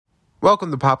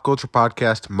Welcome to Pop Culture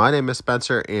Podcast. My name is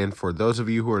Spencer, and for those of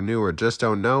you who are new or just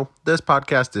don't know, this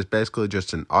podcast is basically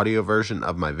just an audio version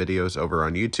of my videos over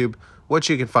on YouTube, which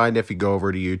you can find if you go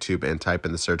over to YouTube and type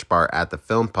in the search bar at the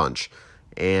Film Punch.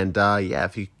 And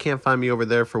if you can't find me over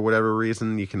there for whatever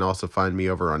reason, you can also find me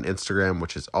over on Instagram,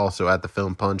 which is also at the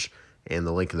Film Punch, and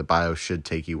the link in the bio should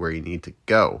take you where you need to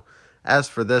go. As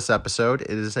for this episode, it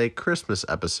is a Christmas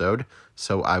episode,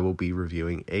 so I will be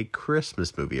reviewing a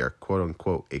Christmas movie, or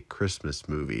quote-unquote a Christmas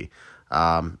movie.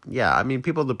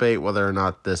 People debate whether or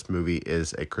not this movie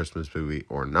is a Christmas movie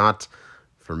or not.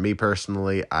 For me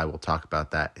personally, I will talk about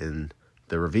that in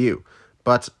the review.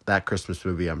 But that Christmas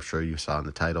movie, I'm sure you saw in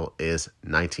the title, is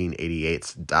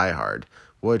 1988's Die Hard,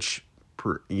 which,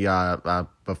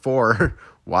 before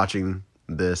watching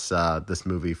this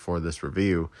movie for this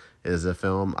review, is a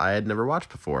film I had never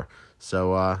watched before.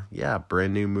 So,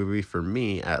 brand new movie for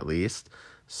me, at least.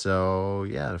 So,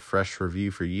 a fresh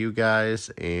review for you guys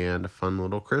and a fun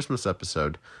little Christmas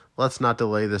episode. Let's not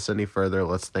delay this any further.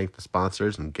 Let's thank the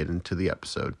sponsors and get into the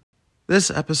episode.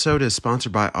 This episode is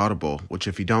sponsored by Audible, which,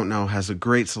 if you don't know, has a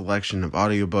great selection of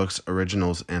audiobooks,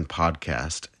 originals, and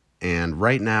podcasts. And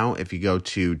right now, if you go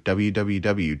to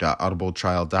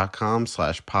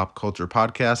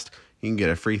www.audibletrial.com/popculturepodcast, you can get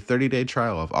a free 30-day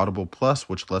trial of Audible Plus,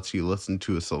 which lets you listen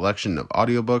to a selection of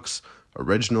audiobooks,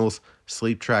 originals,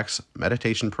 sleep tracks,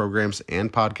 meditation programs,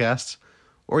 and podcasts.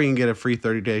 Or you can get a free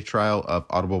 30-day trial of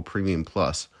Audible Premium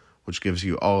Plus, which gives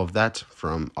you all of that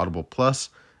from Audible Plus,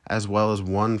 as well as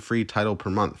one free title per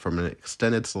month from an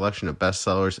extended selection of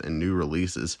bestsellers and new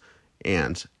releases.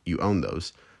 And you own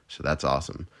those, so that's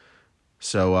awesome.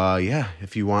 So,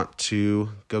 if you want to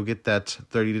go get that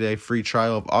 30-day free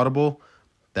trial of Audible,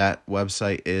 that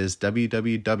website is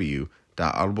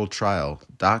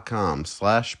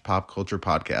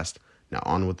www.audibletrial.com/popculturepodcast. Now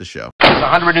on with the show. It's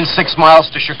 106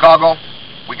 miles to Chicago.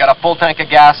 We got a full tank of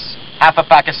gas, half a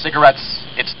pack of cigarettes.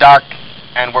 It's dark,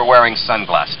 and we're wearing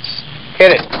sunglasses.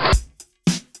 Hit it.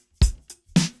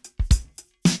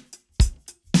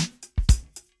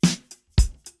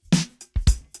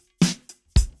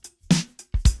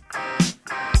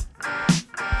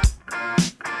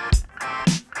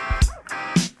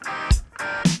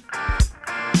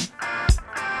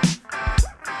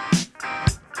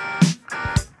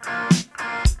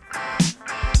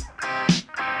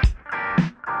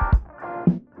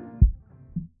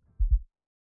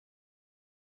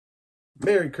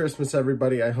 Merry Christmas,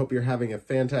 everybody. I hope you're having a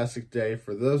fantastic day.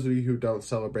 For those of you who don't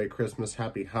celebrate Christmas,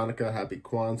 happy Hanukkah, happy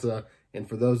Kwanzaa. And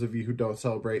for those of you who don't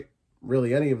celebrate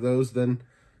really any of those, then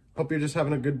hope you're just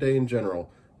having a good day in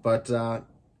general. But,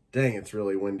 dang, it's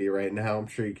really windy right now. I'm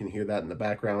sure you can hear that in the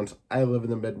background. I live in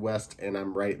the Midwest, and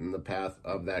I'm right in the path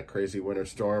of that crazy winter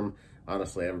storm.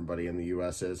 Honestly, everybody in the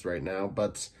U.S. is right now.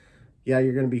 But,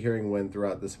 you're going to be hearing wind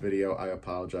throughout this video. I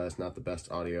apologize, not the best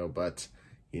audio, but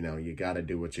you gotta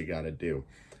do what you gotta do.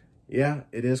 Yeah,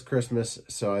 it is Christmas,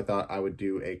 so I thought I would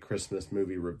do a Christmas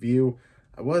movie review.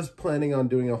 I was planning on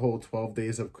doing a whole 12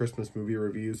 days of Christmas movie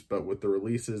reviews, but with the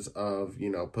releases of,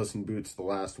 Puss in Boots, The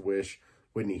Last Wish,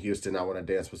 Whitney Houston, I Want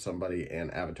to Dance with Somebody, and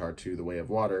Avatar 2, The Way of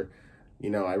Water,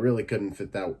 I really couldn't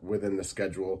fit that within the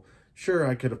schedule. Sure,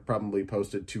 I could have probably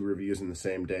posted 2 reviews in the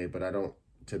same day, but I don't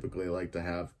typically like to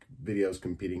have videos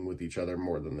competing with each other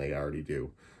more than they already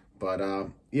do. But,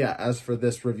 as for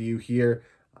this review here,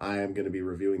 I am going to be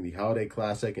reviewing the holiday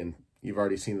classic, and you've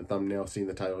already seen the thumbnail, seen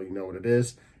the title, you know what it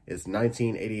is. It's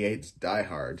 1988's Die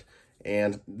Hard.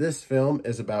 And this film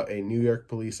is about a New York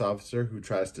police officer who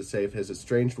tries to save his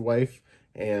estranged wife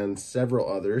and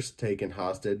several others taken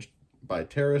hostage by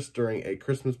terrorists during a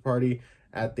Christmas party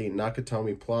at the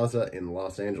Nakatomi Plaza in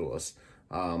Los Angeles.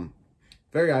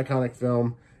 Very iconic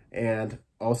film, and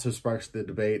also sparks the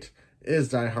debate, is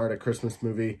Die Hard a Christmas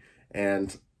movie?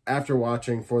 And after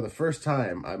watching for the first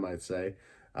time, I might say,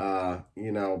 I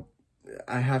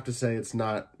have to say it's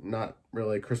not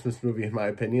really a Christmas movie in my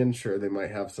opinion. Sure, they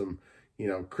might have some,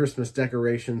 Christmas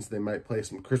decorations. They might play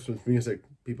some Christmas music.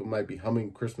 People might be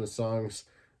humming Christmas songs,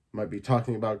 might be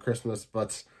talking about Christmas.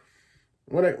 But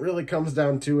when it really comes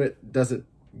down to it, does it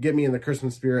get me in the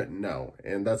Christmas spirit? No.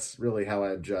 And that's really how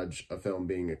I judge a film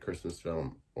being a Christmas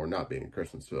film or not being a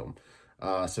Christmas film.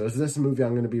 So is this a movie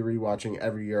I'm going to be rewatching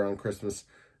every year on Christmas?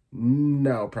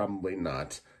 No, probably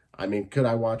not. I mean, could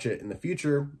I watch it in the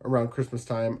future around Christmas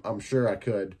time? I'm sure I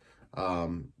could.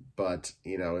 But,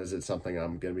 is it something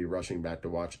I'm going to be rushing back to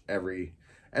watch every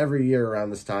year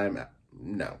around this time?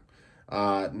 No.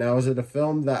 Now, is it a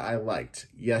film that I liked?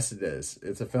 Yes, it is.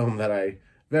 It's a film that I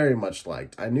very much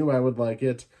liked. I knew I would like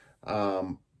it,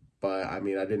 but, I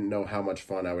didn't know how much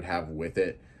fun I would have with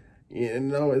it.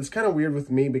 it's kind of weird with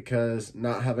me because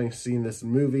not having seen this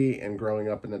movie and growing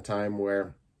up in a time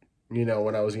where,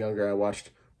 when I was younger, I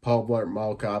watched Paul Blart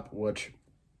Mall Cop, which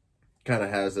kind of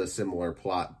has a similar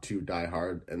plot to Die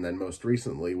Hard. And then most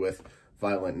recently with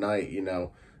Violent Night,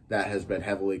 that has been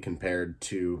heavily compared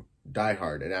to Die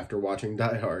Hard. And after watching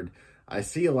Die Hard, I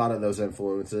see a lot of those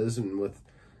influences. And with,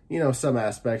 some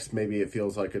aspects, maybe it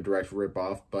feels like a direct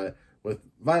ripoff. But with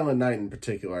Violent Night in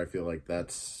particular, I feel like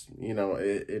that's,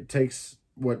 it takes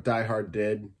what Die Hard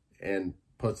did and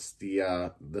puts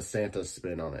the Santa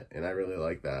spin on it. And I really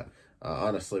like that.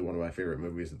 Honestly, one of my favorite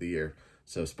movies of the year.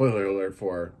 So spoiler alert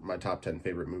for my top 10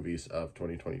 favorite movies of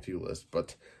 2022 list,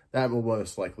 but that will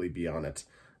most likely be on it.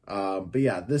 But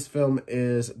yeah, this film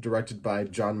is directed by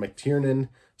John McTiernan,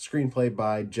 screenplay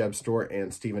by Jeb Stuart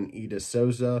and Stephen E.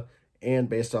 D'Souza, and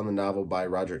based on the novel by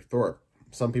Roderick Thorpe.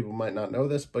 Some people might not know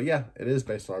this, but yeah, it is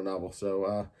based on a novel.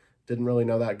 So didn't really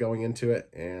know that going into it,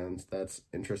 and that's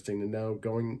interesting to know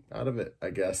going out of it, I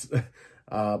guess.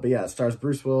 But yeah, it stars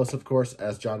Bruce Willis, of course,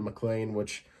 as John McClane,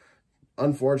 which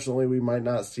unfortunately we might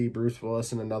not see Bruce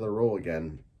Willis in another role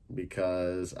again,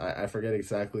 because I forget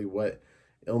exactly what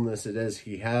illness it is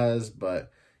he has,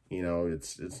 but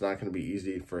it's not going to be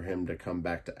easy for him to come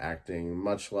back to acting,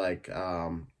 much like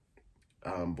I'm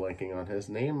blanking on his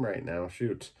name right now,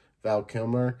 Val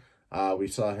Kilmer. We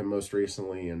saw him most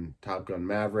recently in Top Gun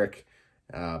Maverick,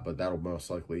 but that'll most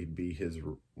likely be his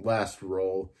last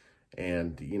role.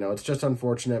 And it's just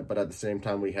unfortunate, but at the same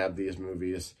time we have these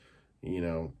movies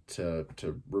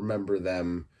to remember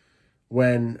them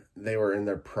when they were in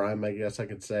their prime, I guess I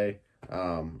could say.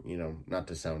 Not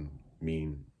to sound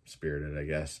mean-spirited, I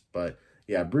guess. But,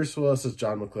 yeah, Bruce Willis as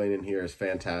John McClane in here is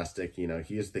fantastic. He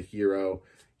is the hero.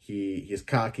 He's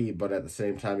cocky, but at the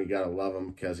same time, you gotta love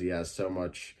him because he has so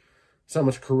much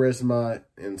charisma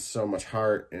and so much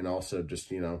heart, and also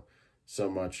just, so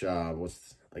much,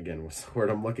 what's the word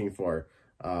I'm looking for?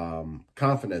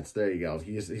 Confidence. There you go.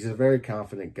 He's a very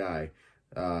confident guy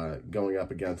going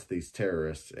up against these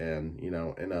terrorists, and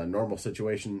in a normal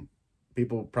situation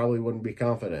people probably wouldn't be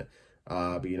confident,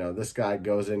 but this guy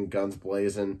goes in guns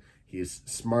blazing. He's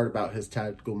smart about his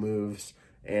tactical moves,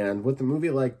 and with a movie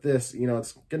like this,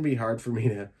 it's gonna be hard for me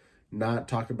to not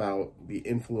talk about the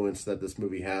influence that this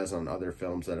movie has on other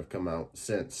films that have come out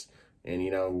since. And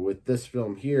with this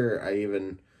film here, I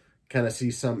even kind of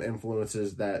see some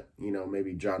influences that,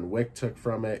 maybe John Wick took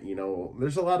from it.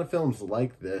 There's a lot of films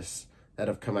like this that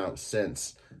have come out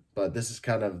since, but this is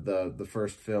kind of the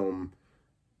first film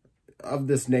of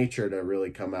this nature to really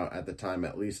come out at the time,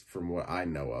 at least from what I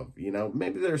know of.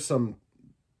 Maybe there's some,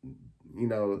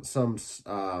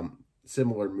 some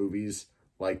similar movies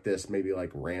like this, maybe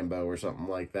like Rambo or something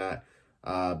like that.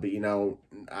 But,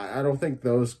 I don't think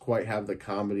those quite have the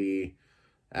comedy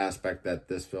aspect that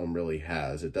this film really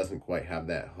has. It doesn't quite have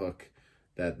that hook,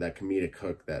 that comedic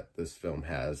hook that this film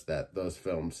has, that those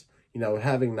films,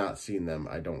 having not seen them,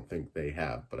 I don't think they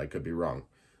have, but I could be wrong.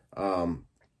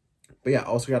 But yeah,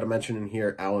 also got to mention in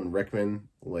here Alan Rickman,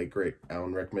 late great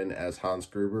Alan Rickman as Hans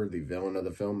Gruber, the villain of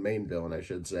the film, main villain, I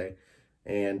should say.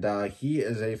 And he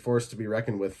is a force to be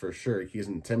reckoned with for sure. He's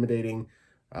intimidating.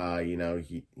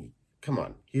 He come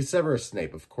on, he's Severus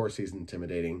Snape. Of course he's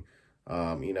intimidating.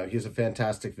 He's a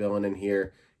fantastic villain in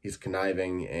here. He's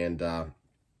conniving and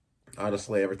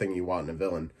honestly everything you want in a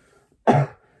villain.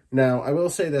 Now, I will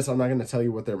say this, I'm not going to tell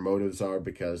you what their motives are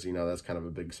because, that's kind of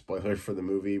a big spoiler for the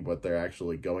movie, what they're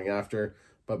actually going after.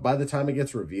 But by the time it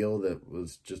gets revealed, it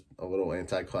was just a little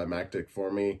anticlimactic for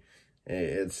me.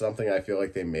 It's something I feel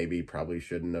like they probably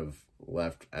shouldn't have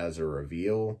left as a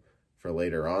reveal for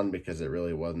later on, because it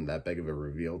really wasn't that big of a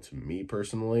reveal to me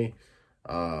personally.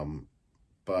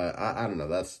 But I don't know,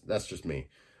 that's just me.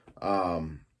 But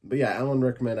yeah, Alan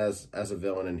Rickman as a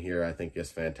villain in here, I think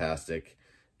is fantastic.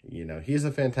 He's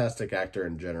a fantastic actor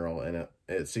in general, and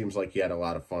it seems like he had a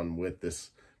lot of fun with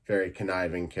this very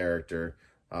conniving character,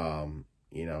 in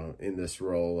this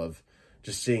role of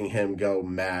just seeing him go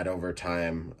mad over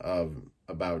time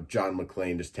about John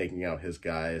McClane just taking out his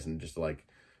guys and just like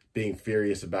being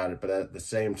furious about it, but at the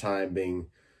same time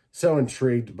being so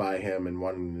intrigued by him and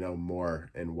wanting to know more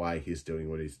and why he's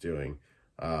doing what he's doing.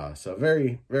 So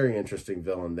very, very interesting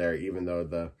villain there, even though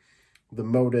the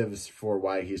motives for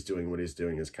why he's doing what he's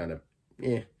doing is kind of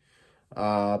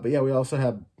but yeah, we also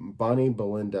have Bonnie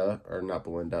Bedelia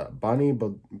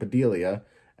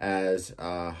as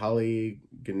Holly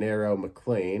Gennaro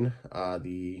McClane,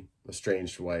 the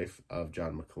estranged wife of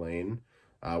John McClane,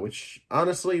 which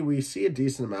honestly we see a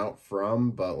decent amount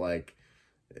from, but like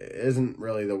isn't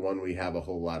really the one we have a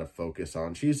whole lot of focus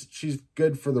on. She's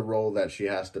good for the role that she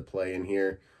has to play in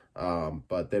here,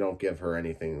 but they don't give her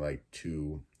anything like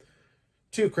too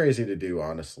too crazy to do,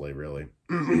 honestly, really.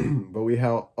 But we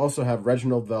also have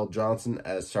Reginald VelJohnson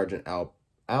as Sergeant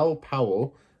Al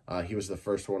Powell. He was the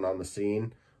first one on the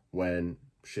scene when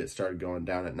shit started going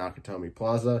down at Nakatomi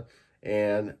Plaza,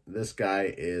 and this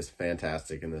guy is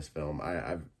fantastic in this film.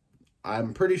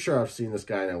 I'm pretty sure I've seen this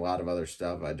guy in a lot of other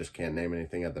stuff. I just can't name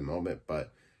anything at the moment,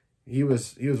 but he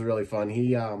was really fun.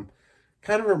 He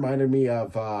kind of reminded me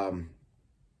of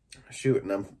shoot,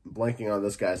 and I'm blanking on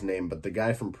this guy's name, but the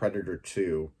guy from Predator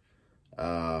 2.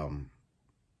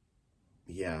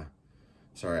 Yeah.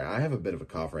 Sorry, I have a bit of a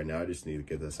cough right now. I just need to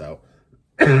get this out.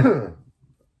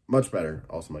 Much better.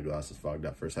 Also, my glasses fogged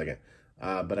up for a second.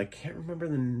 But I can't remember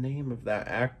the name of that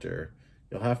actor.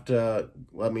 You'll have to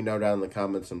let me know down in the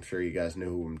comments. I'm sure you guys know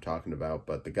who I'm talking about.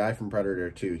 But the guy from Predator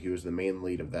 2, he was the main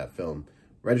lead of that film.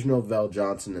 Reginald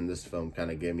VelJohnson in this film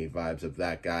kind of gave me vibes of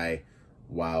that guy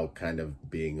while kind of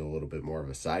being a little bit more of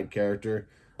a side character.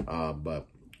 But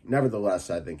nevertheless,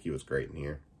 I think he was great in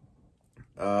here.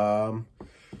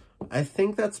 I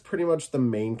think that's pretty much the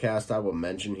main cast I will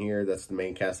mention here. That's the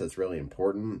main cast that's really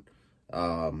important.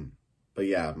 But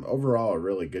yeah, overall, a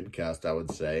really good cast, I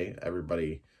would say.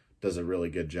 Everybody does a really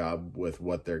good job with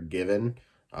what they're given.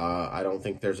 I don't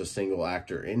think there's a single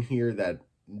actor in here that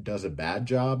does a bad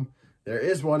job. There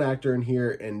is one actor in here,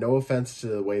 and no offense to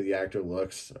the way the actor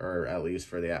looks, or at least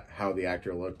for how the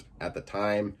actor looked at the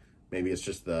time. Maybe it's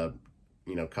just the,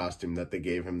 costume that they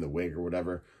gave him, the wig or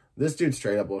whatever. This dude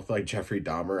straight up looked like Jeffrey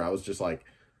Dahmer. I was just like,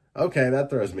 okay,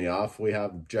 that throws me off. We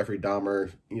have Jeffrey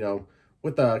Dahmer,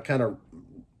 with a kind of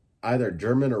either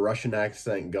German or Russian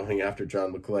accent going after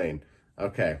John McClane.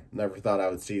 Okay, never thought I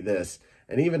would see this.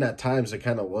 And even at times, it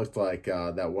kind of looked like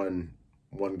that one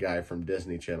guy from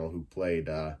Disney Channel who played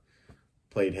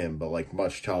him, but like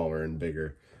much taller and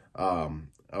bigger. I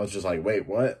was just like, wait,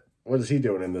 what is he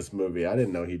doing in this movie? I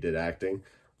didn't know he did acting.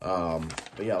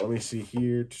 But yeah, let me see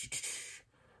here.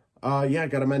 Yeah, I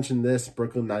gotta mention this,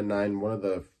 Brooklyn Nine-Nine, one of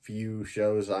the few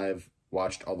shows I've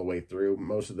watched all the way through.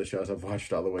 Most of the shows I've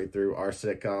watched all the way through are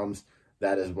sitcoms.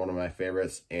 That is one of my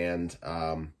favorites. And,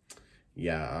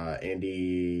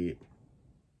 Andy...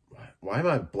 Why am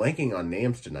I blanking on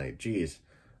names tonight? Jeez.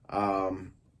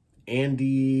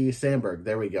 Andy Samberg,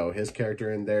 there we go. His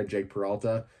character in there, Jake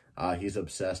Peralta, he's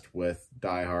obsessed with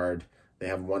Die Hard. They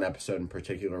have one episode in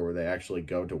particular where they actually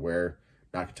go to where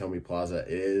Nakatomi Plaza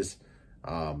is.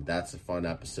 That's a fun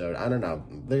episode. I don't know.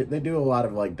 They do a lot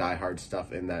of like Die Hard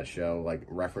stuff in that show, like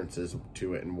references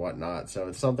to it and whatnot. So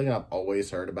it's something I've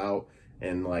always heard about.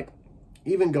 And like,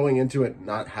 even going into it,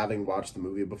 not having watched the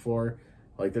movie before,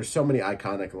 like there's so many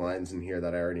iconic lines in here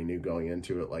that I already knew going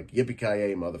into it, like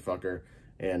yippee-ki-yay, motherfucker.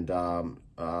 And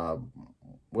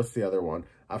what's the other one?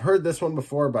 I've heard this one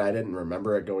before, but I didn't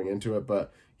remember it going into it.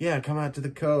 But yeah, come out to the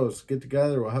coast, get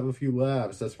together, we'll have a few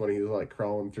laughs. That's when he was like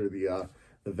crawling through the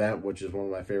vent, which is one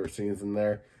of my favorite scenes in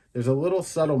there. There's a little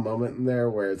subtle moment in there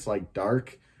where it's like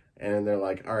dark, and they're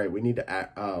like, all right, we need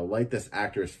to light this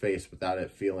actor's face without it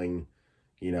feeling,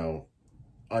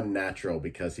 unnatural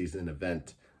because he's in a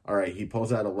vent. All right, he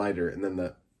pulls out a lighter, and then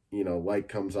the, light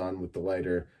comes on with the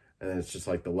lighter, and then it's just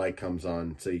like the light comes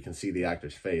on so you can see the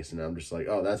actor's face, and I'm just like,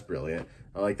 oh, that's brilliant.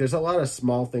 Like, there's a lot of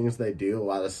small things they do, a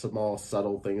lot of small,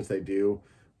 subtle things they do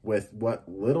with what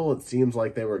little it seems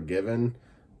like they were given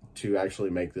to actually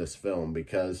make this film,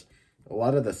 because a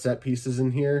lot of the set pieces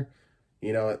in here,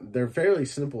 they're fairly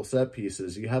simple set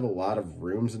pieces. You have a lot of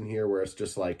rooms in here where it's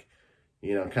just like,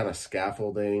 kind of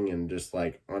scaffolding and just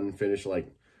like unfinished, like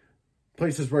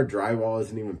places where drywall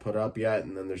isn't even put up yet,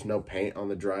 and then there's no paint on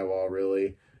the drywall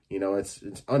really.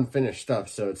 It's unfinished stuff,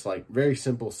 so it's like very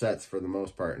simple sets for the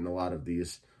most part in a lot of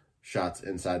these shots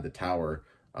inside the tower.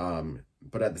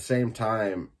 But at the same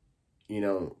time,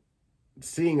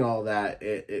 seeing all that,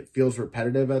 it feels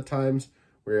repetitive at times,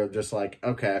 where you're just like,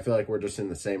 okay, I feel like we're just in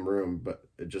the same room, but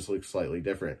it just looks slightly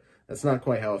different. That's not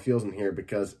quite how it feels in here,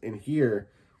 because in here,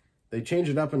 they change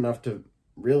it up enough to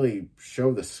really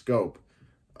show the scope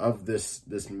of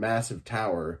this massive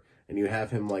tower, and you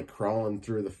have him like crawling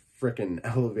through the freaking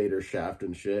elevator shaft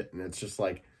and shit, and it's just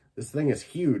like, this thing is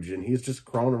huge, and he's just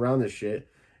crawling around this shit,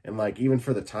 and like, even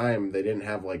for the time, they didn't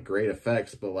have like great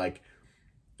effects, but like,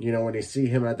 when you see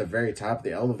him at the very top of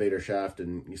the elevator shaft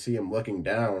and you see him looking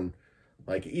down,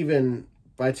 like, even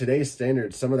by today's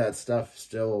standards, some of that stuff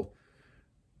still,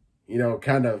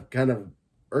 kind of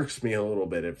irks me a little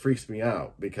bit. It freaks me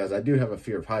out, because I do have a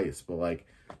fear of heights, but like,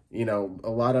 a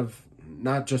lot of,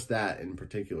 not just that in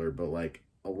particular, but like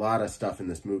a lot of stuff in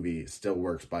this movie still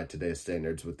works by today's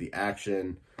standards, with the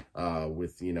action,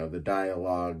 with, the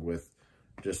dialogue, with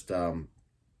just, a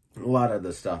lot of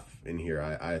the stuff in here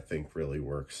I think really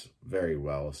works very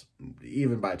well,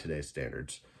 even by today's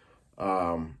standards.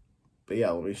 But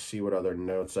yeah, let me see what other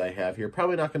notes I have here.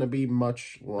 Probably not going to be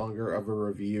much longer of a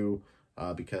review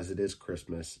because it is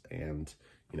Christmas and,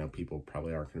 you know, people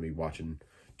probably aren't going to be watching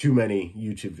too many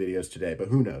YouTube videos today, but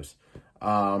who knows?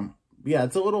 Yeah,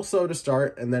 it's a little slow to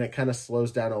start, and then it kind of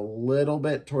slows down a little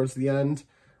bit towards the end.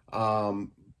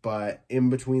 But in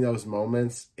between those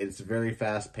moments, it's very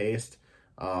fast-paced.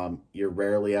 You're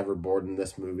rarely ever bored in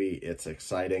this movie. It's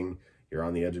exciting. You're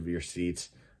on the edge of your seats.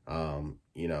 You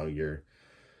know, you're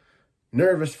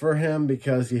nervous for him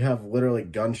because you have literally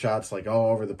gunshots like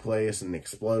all over the place and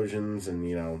explosions and,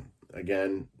 you know,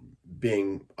 again,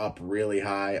 being up really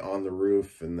high on the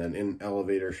roof and then in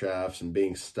elevator shafts and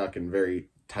being stuck in very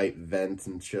tight vents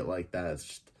and shit like that. It's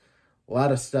just a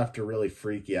lot of stuff to really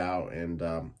freak you out. And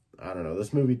I don't know,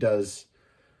 this movie does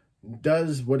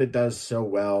what it does so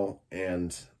well,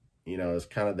 and, you know, is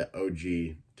kind of the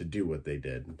OG to do what they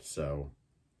did. So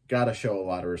gotta show a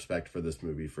lot of respect for this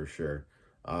movie for sure.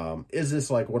 Is this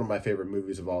like one of my favorite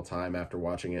movies of all time after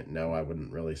watching it? No, I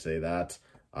wouldn't really say that.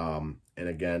 And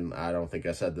again, I don't think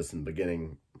I said this in the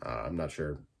beginning. I'm not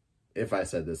sure if I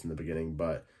said this in the beginning,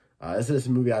 but is this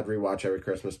a movie I'd rewatch every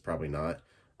Christmas? Probably not.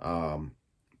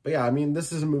 But yeah, I mean,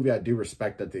 this is a movie I do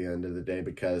respect at the end of the day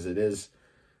because it's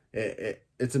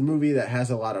a movie that has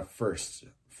a lot of firsts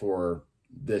for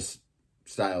this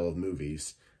style of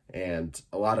movies, and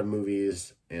a lot of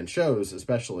movies and shows,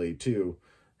 especially too,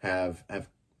 have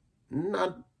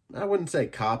not, I wouldn't say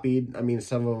copied. I mean,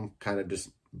 some of them kind of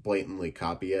just blatantly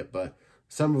copy it, but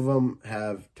some of them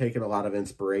have taken a lot of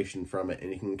inspiration from it,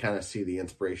 and you can kind of see the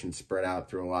inspiration spread out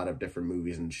through a lot of different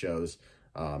movies and shows.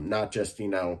 Not just, you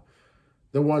know,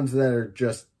 the ones that are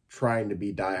just trying to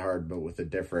be Die Hard, but with a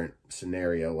different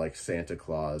scenario like Santa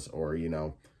Claus or, you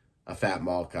know, a fat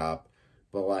mall cop,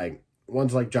 but like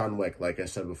ones like John Wick, like I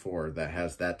said before, that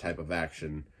has that type of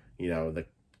action, you know, the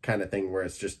kind of thing where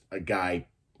it's just a guy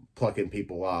plucking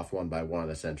people off one by one,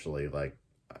 essentially. Like,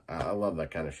 I love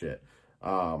that kind of shit.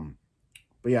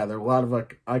 But yeah, there are a lot of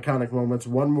like iconic moments.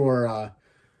 One more,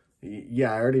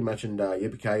 yeah, I already mentioned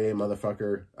Yippee-ki-yay,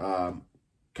 motherfucker.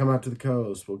 Come out to the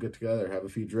coast. We'll get together, have a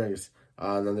few drinks.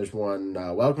 And then there's one,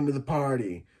 welcome to the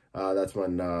party. That's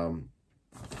when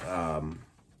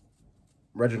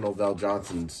Reginald Vel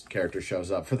Johnson's character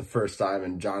shows up for the first time,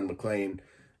 and John McClane,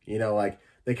 you know, like,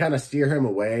 they kind of steer him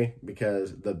away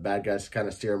because the bad guys kind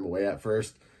of steer him away at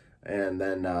first. And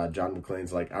then John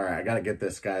McClane's like, all right, I got to get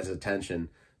this guy's attention.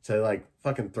 So he, like,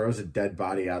 fucking throws a dead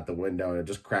body out the window, and it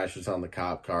just crashes on the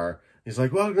cop car. He's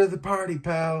like, welcome to the party,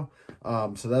 pal.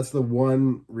 So that's the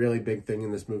one really big thing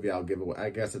in this movie I'll give away.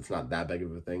 I guess it's not that big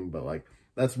of a thing, but, like,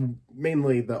 that's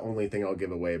mainly the only thing I'll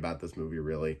give away about this movie,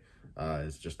 really,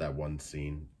 is just that one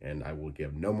scene. And I will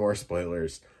give no more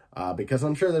spoilers. Because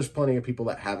I'm sure there's plenty of people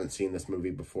that haven't seen this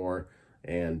movie before,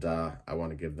 and I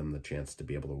want to give them the chance to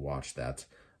be able to watch that.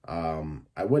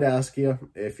 I would ask you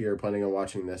if you're planning on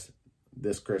watching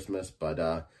this Christmas,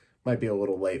 but might be a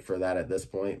little late for that at this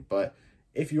point. But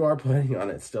if you are planning on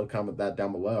it, still comment that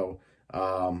down below.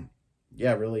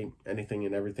 Yeah, really, anything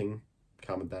and everything,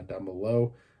 comment that down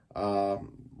below.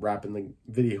 Wrapping the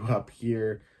video up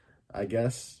here, I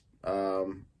guess.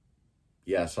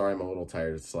 Yeah, sorry, I'm a little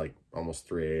tired. It's like almost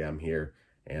 3 a.m. here,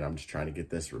 and I'm just trying to get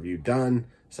this review done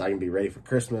so I can be ready for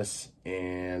Christmas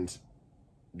and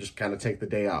just kind of take the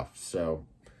day off. So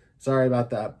sorry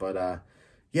about that, but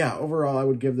yeah, overall, I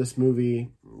would give this movie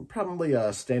probably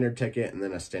a standard ticket and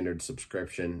then a standard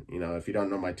subscription. You know, if you don't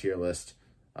know my tier list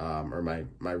or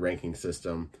my ranking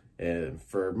system,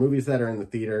 for movies that are in the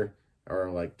theater or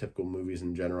like typical movies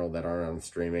in general that aren't on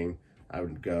streaming, I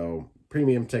would go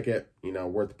premium ticket, you know,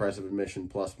 worth the price of admission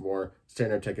plus more.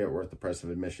 Standard ticket, worth the price of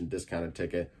admission. Discounted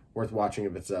ticket, worth watching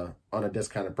if it's on a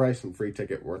discounted price. And free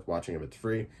ticket, worth watching if it's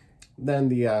free. Then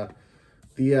the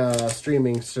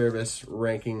streaming service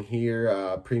ranking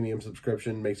here, premium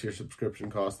subscription makes your subscription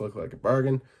cost look like a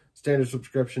bargain. Standard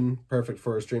subscription, perfect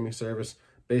for a streaming service.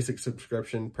 Basic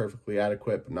subscription, perfectly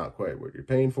adequate, but not quite what you're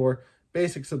paying for.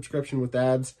 Basic subscription with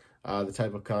ads, the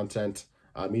type of content,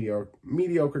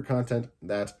 mediocre content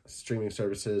that streaming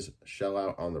services shell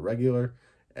out on the regular.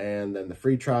 And then the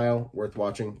free trial, worth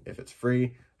watching if it's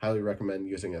free. Highly recommend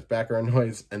using as background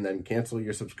noise. And then cancel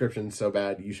your subscription so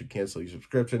bad you should cancel your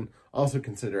subscription. Also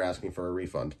consider asking for a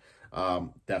refund.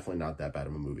 Definitely not that bad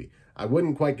of a movie. I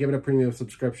wouldn't quite give it a premium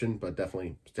subscription, but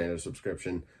definitely standard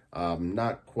subscription.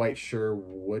 Not quite sure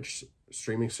which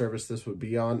streaming service this would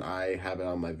be on. I have it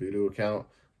on my Vudu account.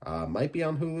 Might be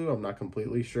on Hulu. I'm not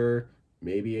completely sure.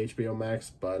 Maybe HBO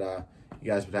Max, but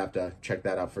you guys would have to check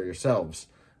that out for yourselves.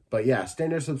 But yeah,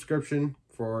 standard subscription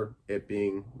for it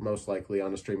being most likely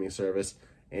on a streaming service,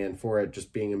 and for it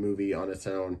just being a movie on its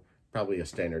own, probably a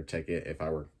standard ticket if I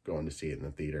were going to see it in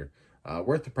the theater.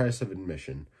 Worth the price of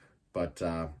admission. But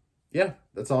yeah,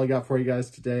 that's all I got for you guys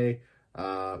today.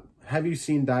 Have you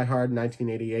seen Die Hard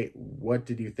 1988? What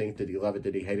did you think? Did you love it?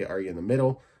 Did you hate it? Are you in the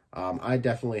middle? I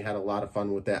definitely had a lot of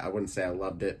fun with it. I wouldn't say I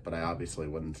loved it, but I obviously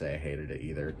wouldn't say I hated it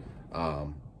either.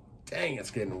 Dang,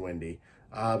 it's getting windy.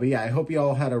 But yeah, I hope you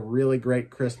all had a really great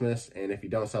Christmas. And if you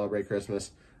don't celebrate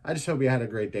Christmas, I just hope you had a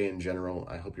great day in general.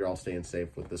 I hope you're all staying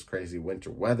safe with this crazy winter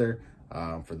weather.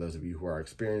 For those of you who are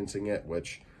experiencing it,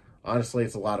 which honestly,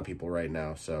 it's a lot of people right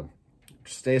now. So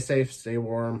just stay safe, stay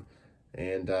warm,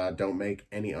 and don't make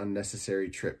any unnecessary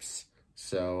trips.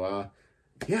 So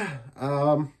yeah,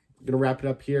 I'm going to wrap it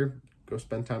up here. Go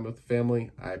spend time with the family.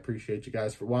 I appreciate you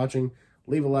guys for watching.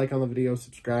 Leave a like on the video,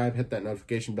 subscribe, hit that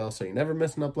notification bell so you never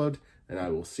miss an upload, and I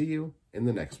will see you in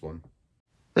the next one.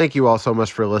 Thank you all so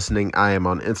much for listening. I am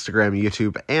on Instagram,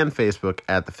 YouTube, and Facebook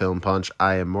at The Film Punch.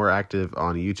 I am more active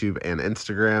on YouTube and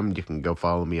Instagram. You can go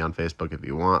follow me on Facebook if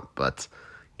you want, but,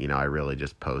 you know, I really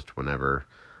just post whenever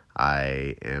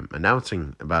I am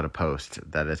announcing about a post.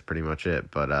 That is pretty much it.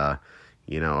 But,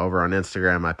 you know, over on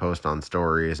Instagram, I post on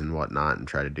stories and whatnot and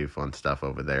try to do fun stuff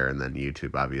over there. And then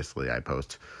YouTube, obviously, I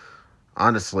post,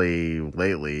 honestly,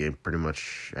 lately, pretty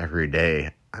much every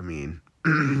day. I mean,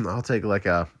 I'll take like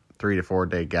a 3 to 4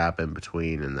 day gap in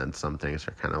between, and then some things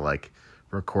are kind of like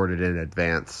recorded in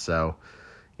advance. So,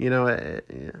 you know,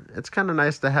 it's kind of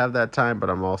nice to have that time, but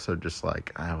I'm also just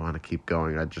like, I want to keep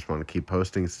going. I just want to keep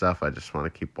posting stuff. I just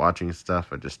want to keep watching stuff.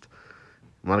 I just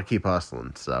want to keep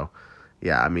hustling. So,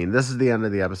 yeah, I mean, this is the end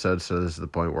of the episode, so this is the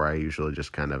point where I usually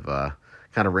just kind of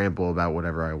ramble about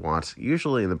whatever I want.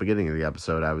 Usually in the beginning of the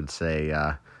episode, I would say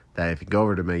that if you go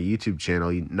over to my YouTube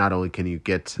channel, not only can you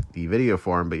get the video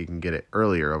form, but you can get it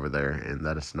earlier over there, and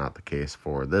that is not the case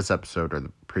for this episode or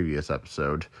the previous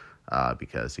episode,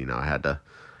 because, you know, I had to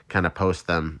kind of post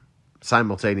them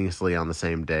simultaneously on the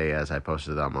same day as I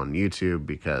posted them on YouTube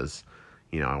because,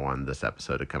 you know, I wanted this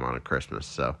episode to come out at Christmas.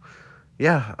 So,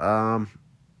 yeah,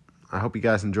 I hope you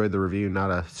guys enjoyed the review. Not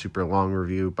a super long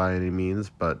review by any means,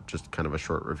 but just kind of a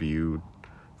short review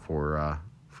for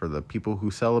the people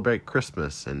who celebrate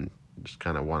Christmas and just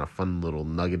kind of want a fun little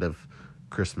nugget of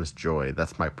Christmas joy.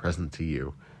 That's my present to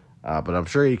you. But I'm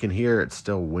sure you can hear it's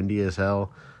still windy as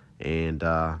hell. And,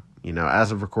 you know,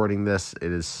 as of recording this,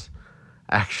 it is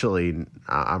actually,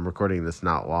 I'm recording this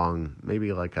not long,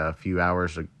 maybe like a few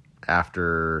hours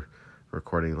after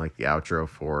recording like the outro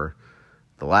for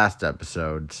the last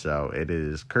episode. So it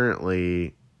is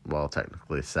currently, well,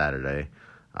 technically Saturday,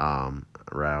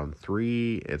 around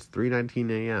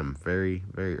 3:19 a.m. Very,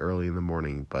 very early in the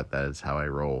morning, but that is how I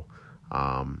roll.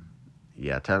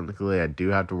 Yeah, technically I do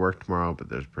have to work tomorrow, but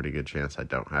there's a pretty good chance I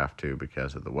don't have to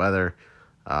because of the weather.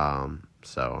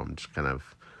 So I'm just kind of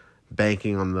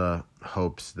banking on the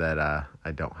hopes that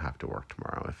I don't have to work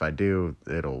tomorrow. If I do,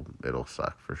 it'll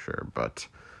suck for sure, but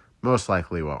most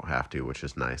likely won't have to, which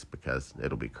is nice because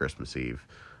it'll be Christmas Eve.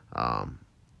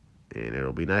 And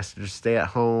it'll be nice to just stay at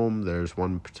home. There's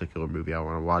one particular movie I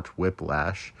want to watch,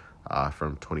 Whiplash,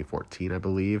 from 2014, I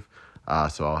believe.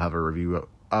 So I'll have a review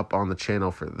up on the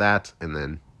channel for that, and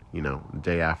then, you know, the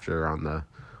day after on the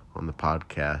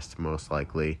podcast, most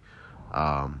likely,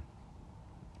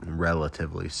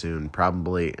 relatively soon.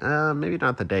 Probably, maybe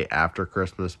not the day after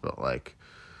Christmas, but like,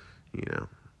 you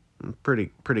know,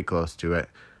 pretty close to it.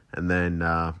 And then,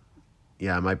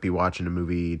 yeah, I might be watching a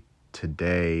movie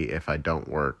today if I don't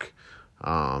work.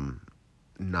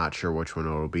 Not sure which one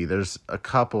it'll be. There's a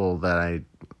couple that I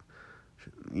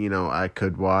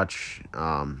could watch.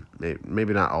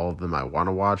 Maybe not all of them I want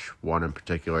to watch. One in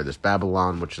particular, there's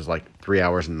Babylon, which is like 3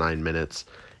 hours and 9 minutes.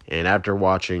 And after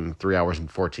watching 3 hours and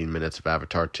 14 minutes of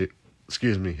Avatar 2,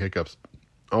 excuse me, hiccups,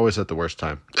 always at the worst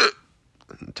time.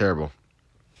 Terrible.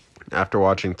 After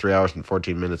watching 3 hours and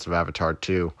 14 minutes of Avatar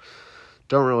 2,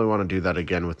 don't really want to do that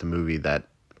again with the movie that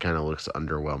kind of looks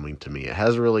underwhelming to me. It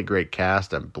has a really great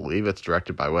cast. I believe it's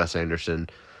directed by Wes Anderson,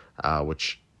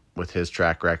 which with his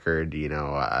track record, you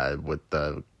know, with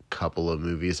the couple of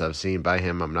movies I've seen by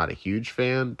him, I'm not a huge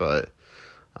fan, but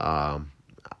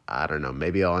I don't know.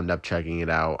 Maybe I'll end up checking it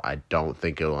out. I don't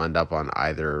think it'll end up on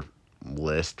either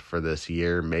list for this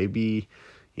year. Maybe,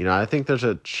 you know, I think there's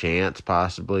a chance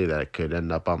possibly that it could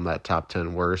end up on that top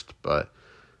 10 worst, but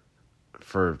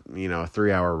for, you know, a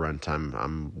 3-hour runtime,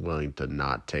 I'm willing to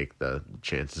not take the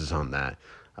chances on that.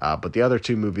 But the other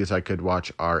two movies I could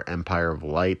watch are Empire of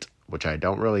Light, which I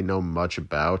don't really know much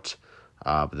about,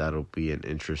 but that'll be an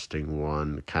interesting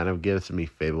one. Kind of gives me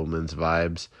Fabelman's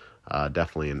vibes.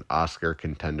 Definitely an Oscar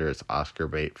contender. It's Oscar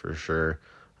bait for sure.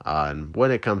 And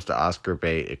when it comes to Oscar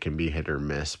bait, it can be hit or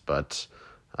miss, but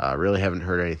really haven't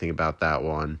heard anything about that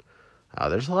one.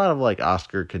 There's a lot of like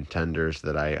Oscar contenders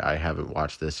that I haven't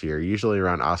watched this year. Usually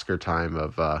around Oscar time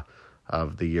of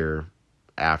the year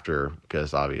after,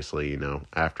 because obviously,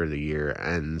 after the year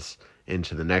ends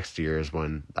into the next year is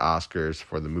when the Oscars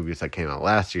for the movies that came out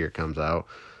last year comes out.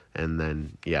 And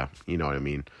then, yeah, you know what I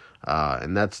mean.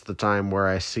 And that's the time where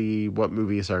I see what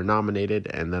movies are nominated,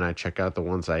 and then I check out the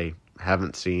ones I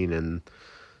haven't seen. And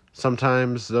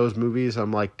sometimes those movies,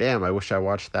 I'm like, damn, I wish I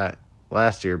watched that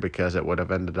last year because it would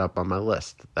have ended up on my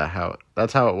list.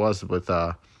 That's how it was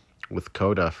with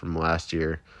Coda from last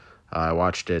year. I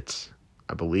watched it,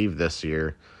 I believe, this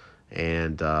year,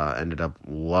 and ended up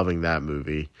loving that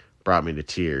movie. Brought me to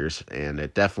tears, and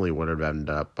it definitely would have ended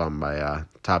up on my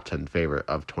top 10 favorite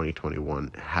of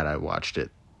 2021 had I watched it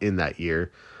in that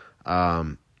year.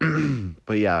 But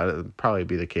yeah, it'd probably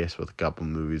be the case with a couple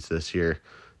movies this year.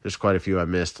 There's quite a few I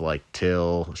missed, like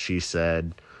Till, She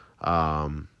Said.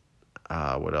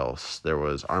 What else? There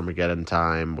was Armageddon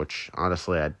Time, which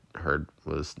honestly I heard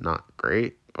was not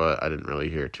great, but I didn't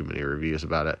really hear too many reviews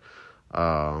about it.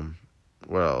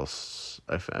 What else?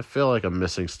 I feel like I'm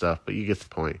missing stuff, but you get the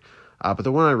point. But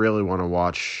the one I really want to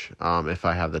watch, if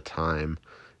I have the time,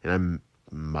 and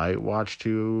I might watch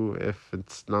two if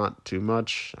it's not too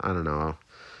much. I don't know.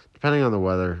 Depending on the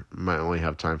weather, might only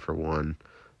have time for one.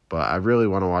 But I really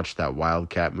want to watch that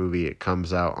Wildcat movie. It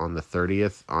comes out on the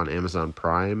 30th on Amazon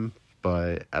Prime,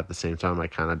 but at the same time, I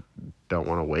kind of don't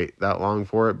want to wait that long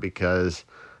for it because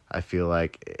I feel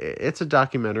like it's a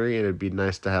documentary, and it'd be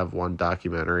nice to have one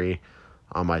documentary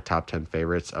on my top 10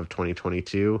 favorites of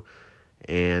 2022,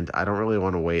 and I don't really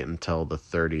want to wait until the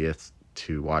 30th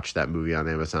to watch that movie on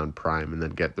Amazon Prime and then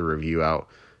get the review out.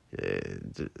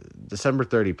 December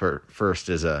 31st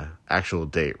is a actual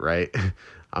date, right?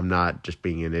 I'm not just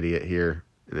being an idiot here,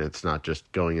 and it's not just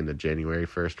going into January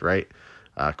 1st, right?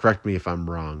 Correct me if I'm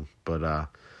wrong, but I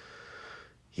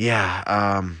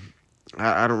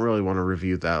don't really want to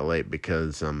review that late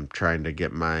because I'm trying to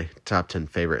get my top 10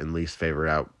 favorite and least favorite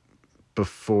out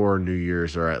before New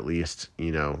Year's, or at least,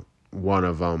 one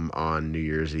of them on New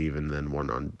Year's Eve and then one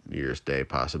on New Year's Day,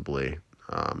 possibly.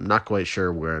 Not quite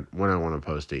sure when I want to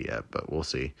post it yet, but we'll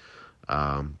see.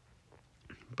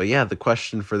 But yeah, the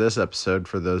question for this episode,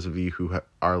 for those of you who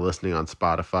are listening on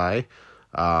Spotify,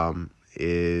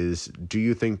 is, do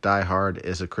you think Die Hard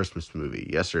is a Christmas movie?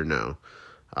 Yes or no?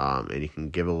 And you can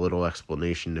give a little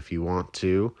explanation if you want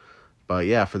to. But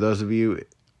yeah, for those of you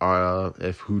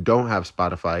who don't have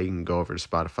Spotify, you can go over to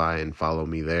Spotify and follow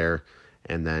me there.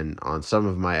 And then on some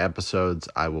of my episodes,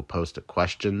 I will post a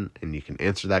question, and you can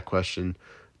answer that question.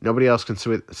 Nobody else can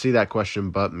see that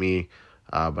question but me,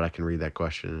 but I can read that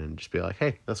question and just be like,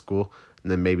 hey, that's cool.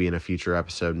 And then maybe in a future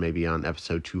episode, maybe on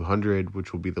episode 200,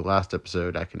 which will be the last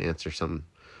episode, I can answer some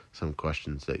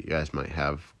questions that you guys might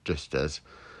have, just as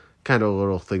kind of a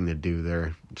little thing to do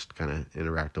there, just kind of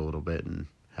interact a little bit and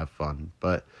have fun.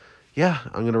 But yeah,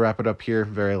 I'm going to wrap it up here.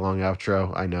 Very long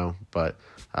outro, I know, but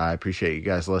I appreciate you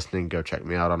guys listening. Go check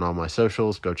me out on all my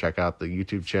socials. Go check out the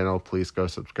YouTube channel. Please go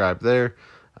subscribe there,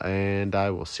 and I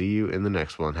will see you in the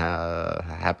next one.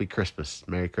 Happy Christmas.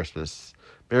 Merry Christmas.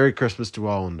 Merry Christmas to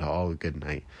all, and to all a good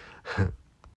night.